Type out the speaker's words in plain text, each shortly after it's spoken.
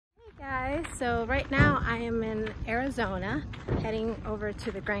Guys, so right now I am in Arizona heading over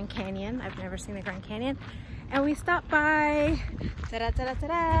to the Grand Canyon. I've never seen the Grand Canyon, and we stopped by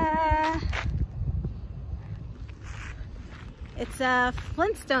it's a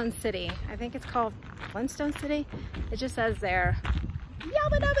Flintstone City. I think it's called Flintstone City. It just says there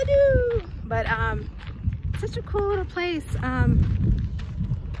abba-dabba-doo, but such a cool little place. I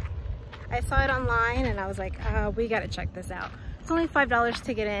saw it online and I was like, we gotta check this out. It's only $5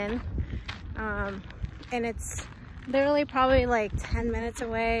 to get in, and it's literally probably like 10 minutes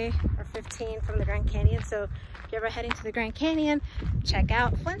away or 15 from the Grand Canyon. So if you're ever heading to the Grand Canyon, check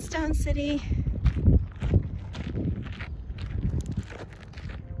out Flintstone City.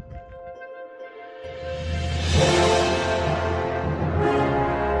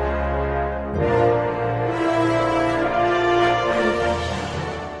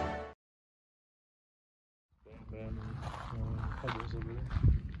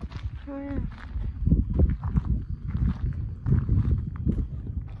 Oh yeah.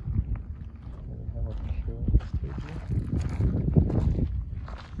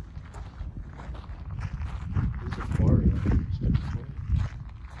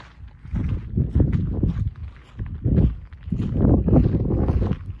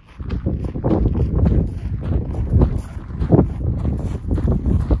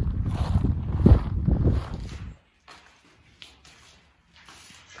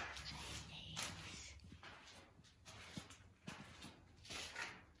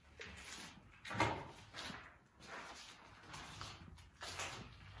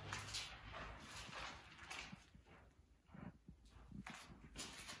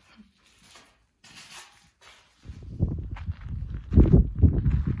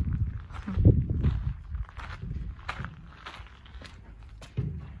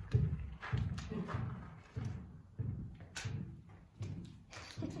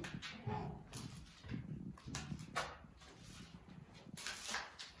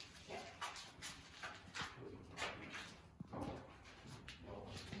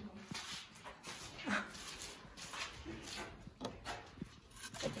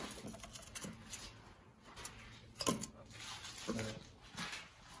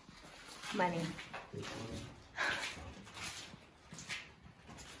 Money.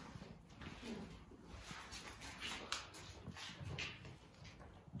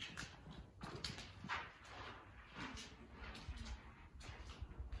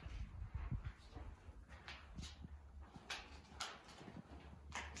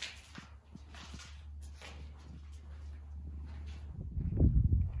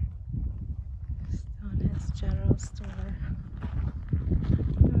 Stone's General Store.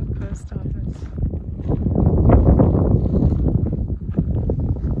 Post office. I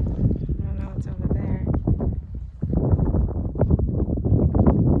don't know what's over there.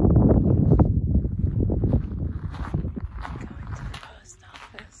 Going to the post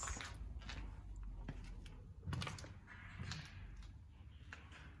office.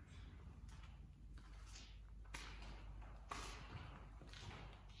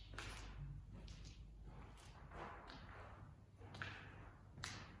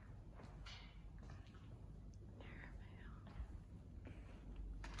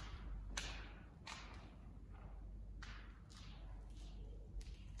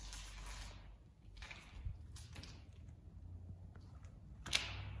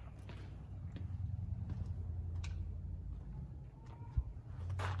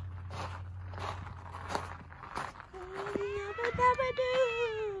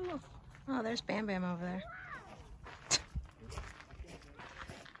 Abba-dabba-doo. Oh, there's Bam Bam over there.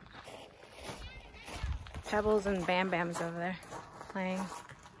 Pebbles and Bam Bam's over there playing.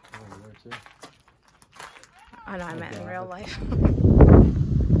 Oh no, I meant in real life.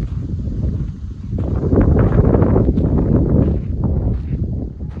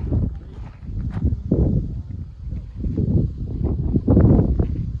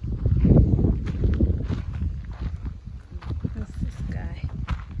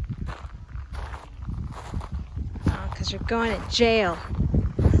 You're going to jail.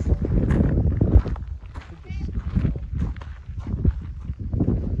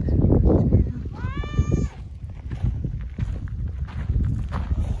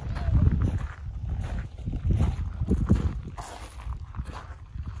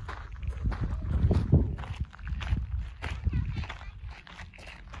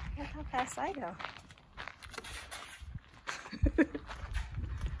 Look how fast I go.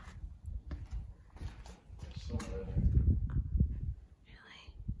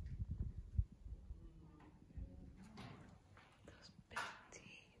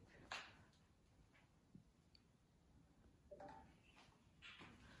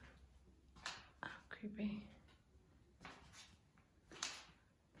 creepy.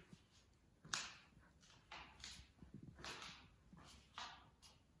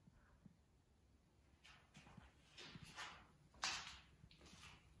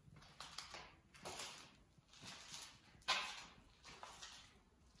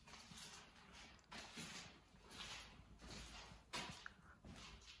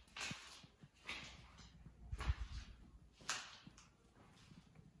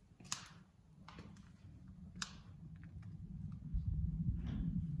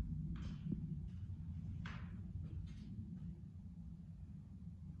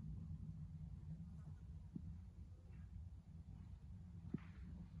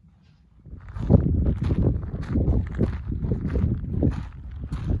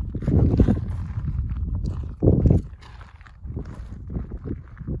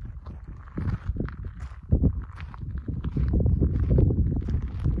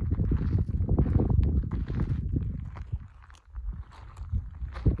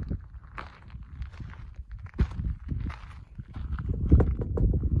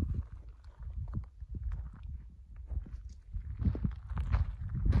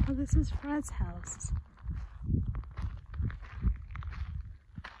 Oh, this is Fred's house.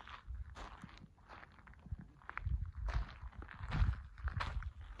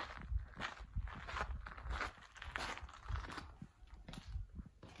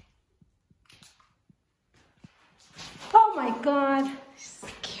 Oh my God, you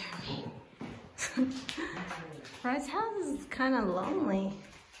scare me. Fred's house is kind of lonely.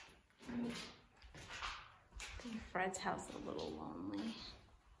 I think Fred's house is a little lonely.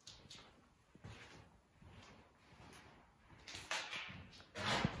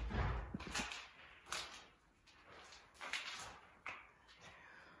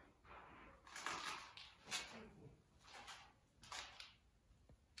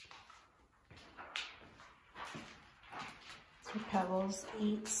 Pebbles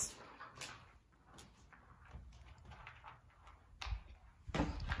eats.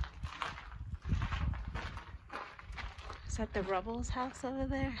 Is that the Rubble's house over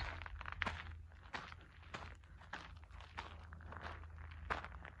there?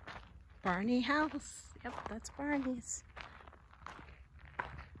 Barney house? Yep, that's Barney's.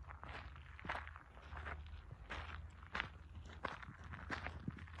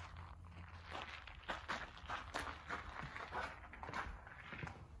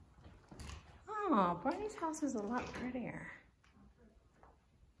 Oh, Barney's house is a lot prettier.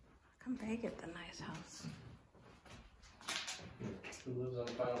 How come they get the nice house? Who lives on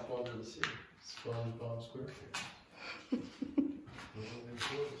the final floor of the city? SpongeBob SquarePants.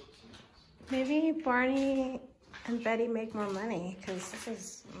 Maybe Barney and Betty make more money because this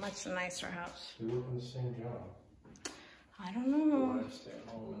is a much nicer house. They work in the same job. I don't know. The wives stay at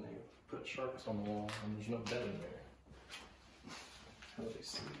home and they put sharks on the wall and there's no bed in there. How do they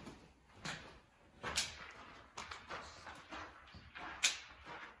sleep?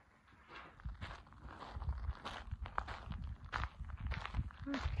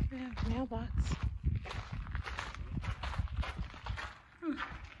 We have a mailbox.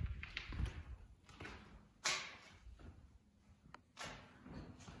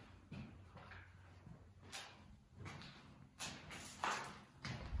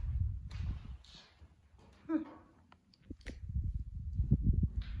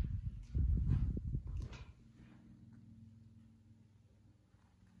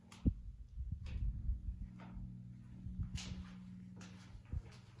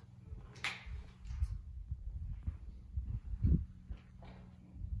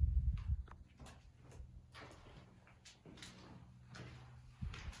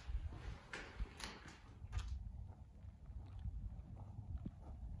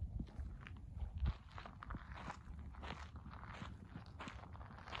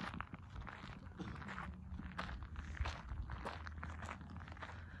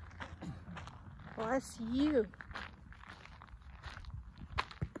 Bless you.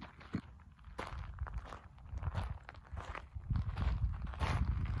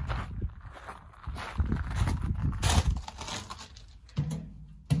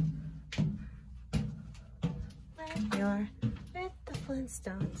 When you're with the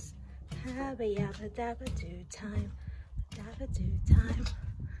Flintstones, abba-dabba-doo time, dabba-doo time.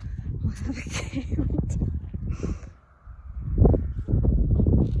 We'll have a game.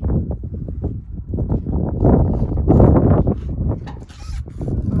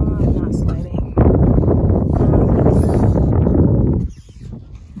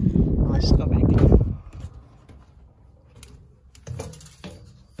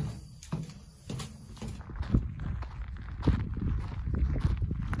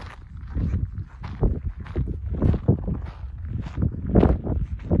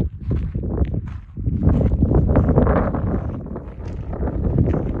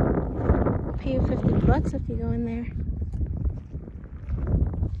 bucks if you go in there.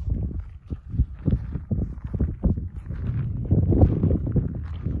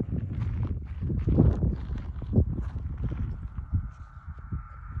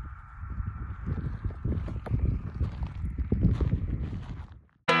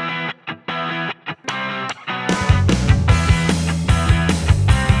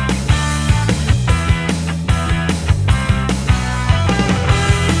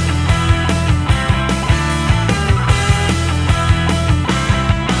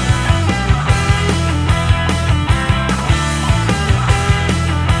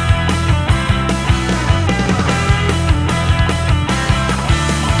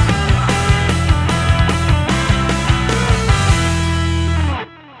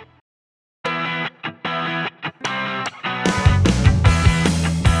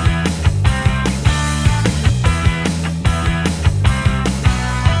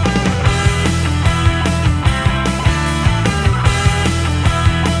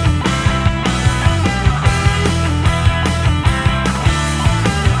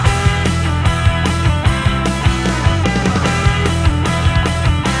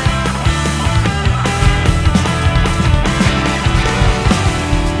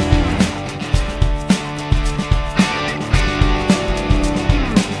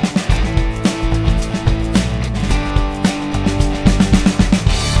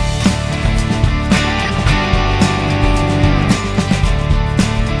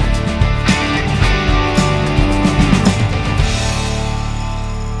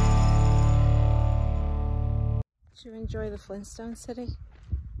 Did you enjoy the Flintstone City?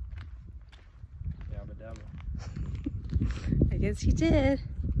 Abba-dabba. I guess you did.